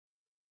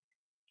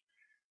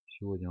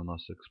Сегодня у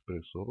нас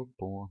экспресс-урок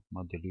по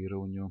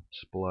моделированию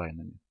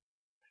сплайнами.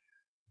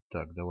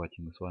 Так,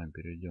 давайте мы с вами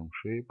перейдем в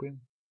шейпы,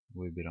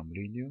 выберем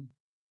линию.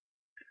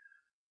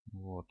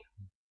 Вот.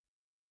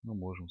 Мы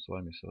можем с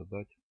вами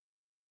создать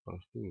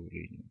простую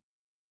линию.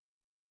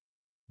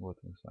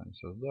 Вот мы с вами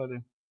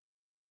создали.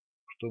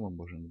 Что мы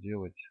можем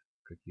сделать?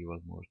 Какие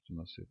возможности у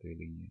нас с этой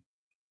линией?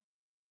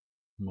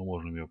 Мы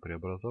можем ее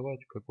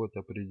преобразовать в какой-то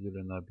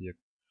определенный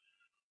объект.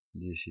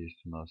 Здесь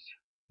есть у нас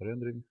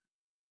рендеринг.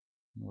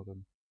 Вот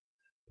он,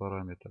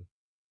 параметр.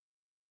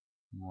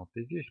 Вот.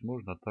 И здесь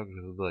можно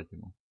также задать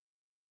ему.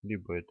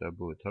 Либо это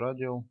будет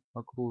радиал,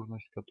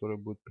 окружность, которая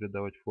будет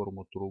придавать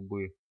форму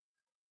трубы.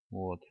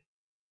 Вот.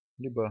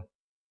 Либо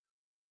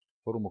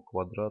форму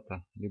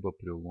квадрата, либо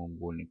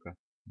прямоугольника.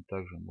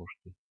 Также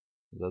можете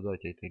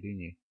задать этой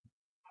линии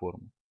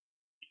форму.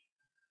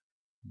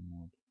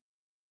 Вот.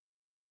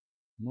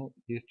 Но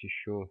есть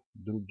еще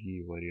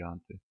другие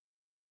варианты.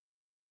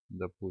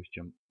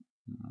 Допустим,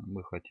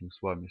 мы хотим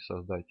с вами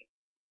создать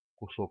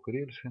кусок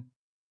рельсы.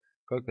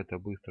 Как это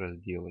быстро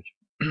сделать?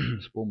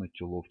 С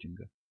помощью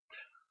лофтинга.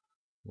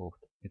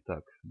 Лофт.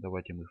 Итак,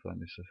 давайте мы с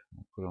вами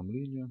откроем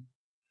линию.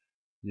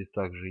 Здесь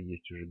также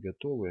есть уже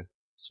готовые,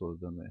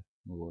 созданные.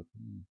 Вот.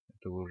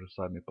 Это вы уже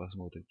сами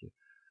посмотрите.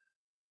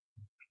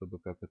 Чтобы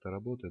как это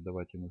работает,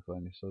 давайте мы с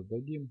вами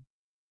создадим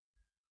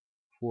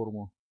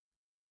форму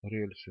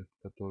рельсы,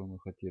 которую мы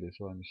хотели с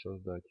вами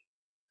создать.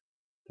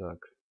 Так,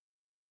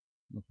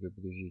 ну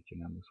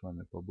приблизительно мы с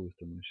вами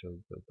по-быстрому сейчас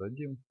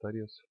зададим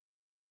торец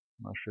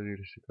нашей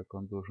рельсы, как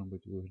он должен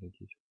быть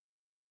выглядеть.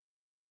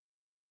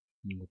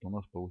 Вот у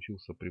нас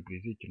получился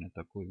приблизительно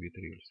такой вид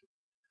рельсы.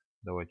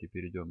 Давайте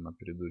перейдем на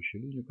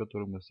предыдущую линию,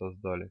 которую мы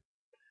создали.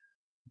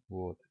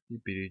 Вот, и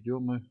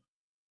перейдем мы,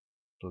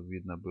 то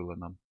видно было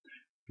нам,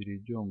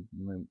 перейдем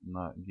мы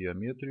на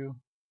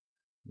геометрию,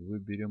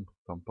 выберем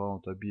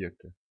компаунд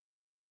объекты,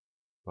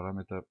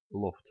 параметр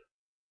loft.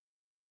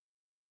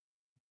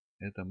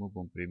 Это мы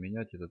будем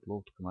применять этот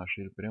лофт к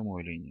нашей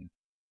прямой линии.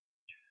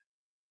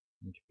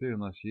 И теперь у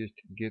нас есть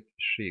get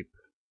shape,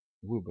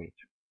 выбрать.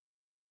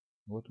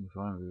 Вот мы с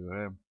вами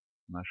выбираем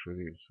нашу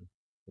рельсу,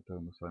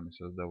 которую мы с вами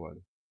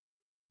создавали.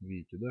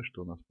 Видите, да,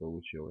 что у нас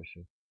получилось?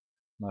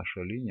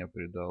 Наша линия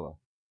придала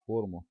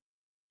форму,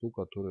 ту,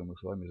 которую мы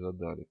с вами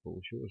задали.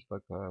 Получилась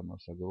такая у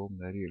нас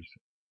огромная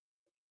рельса.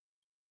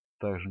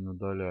 Также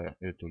удаляя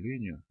эту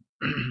линию,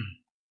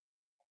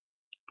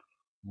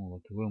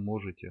 вот, вы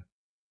можете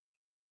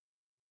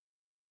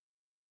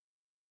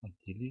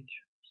отделить,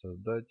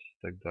 создать и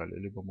так далее.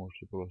 Либо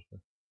можете просто,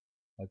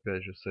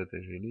 опять же, с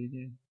этой же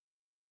линии.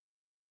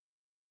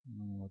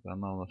 Вот,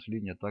 она у нас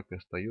линия так и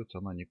остается,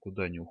 она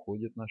никуда не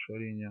уходит, наша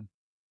линия.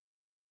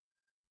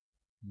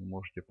 Вы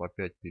можете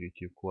опять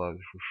перейти в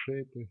клавишу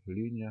Shape,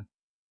 линия,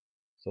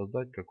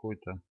 создать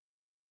какой-то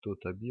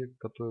тот объект,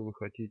 который вы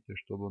хотите,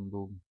 чтобы он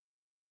был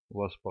у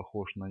вас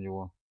похож на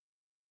него.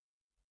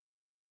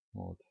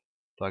 Вот.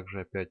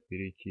 Также опять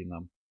перейти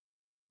нам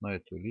на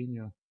эту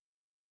линию,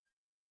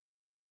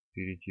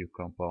 перейти в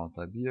компаунд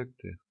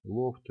объекты,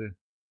 лофты,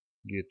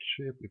 get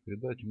shape и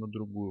придать ему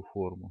другую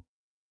форму.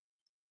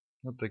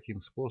 Вот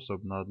таким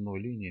способом на одной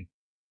линии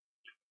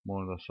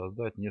можно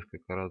создать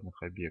несколько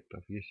разных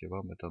объектов, если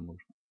вам это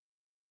нужно.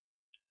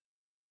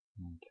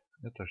 Вот.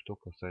 Это что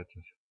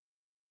касается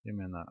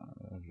именно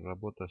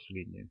работы с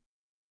линией.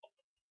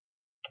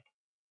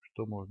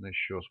 Что можно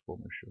еще с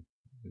помощью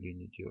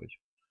линии делать?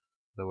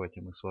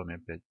 Давайте мы с вами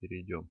опять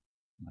перейдем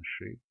на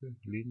шейпы,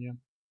 линия.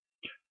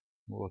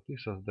 Вот, и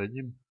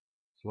создадим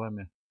с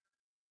вами,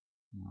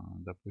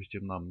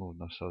 допустим, нам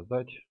нужно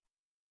создать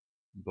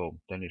дом.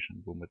 В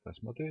дальнейшем будем это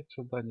смотреть,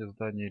 создание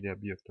зданий или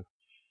объектов.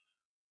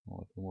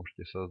 Вот, вы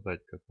можете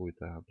создать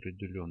какую-то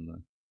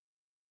определенную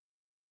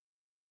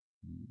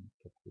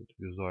такую вот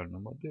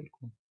визуальную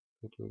модельку,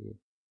 которую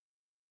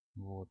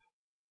вот.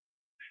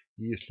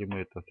 И если мы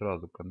это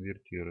сразу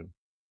конвертируем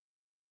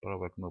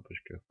правой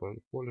кнопочкой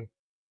в поле,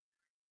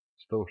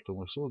 с того, что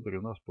мы создали,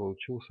 у нас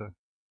получился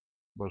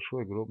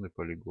большой огромный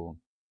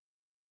полигон.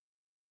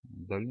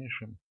 В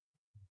дальнейшем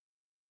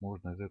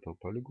можно из этого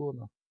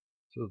полигона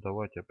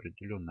создавать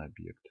определенный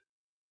объект.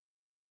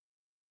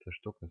 Это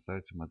что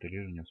касается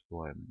моделирования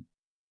сплайнами.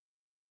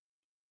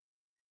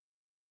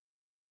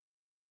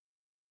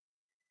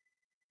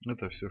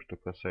 Это все, что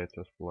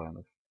касается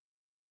сплайнов.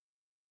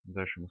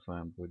 Дальше мы с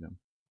вами будем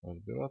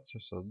разбираться.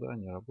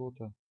 Создание,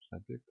 работа с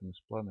объектами,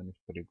 сплайнами,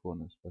 с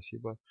полигонами.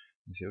 Спасибо.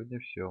 На сегодня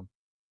все.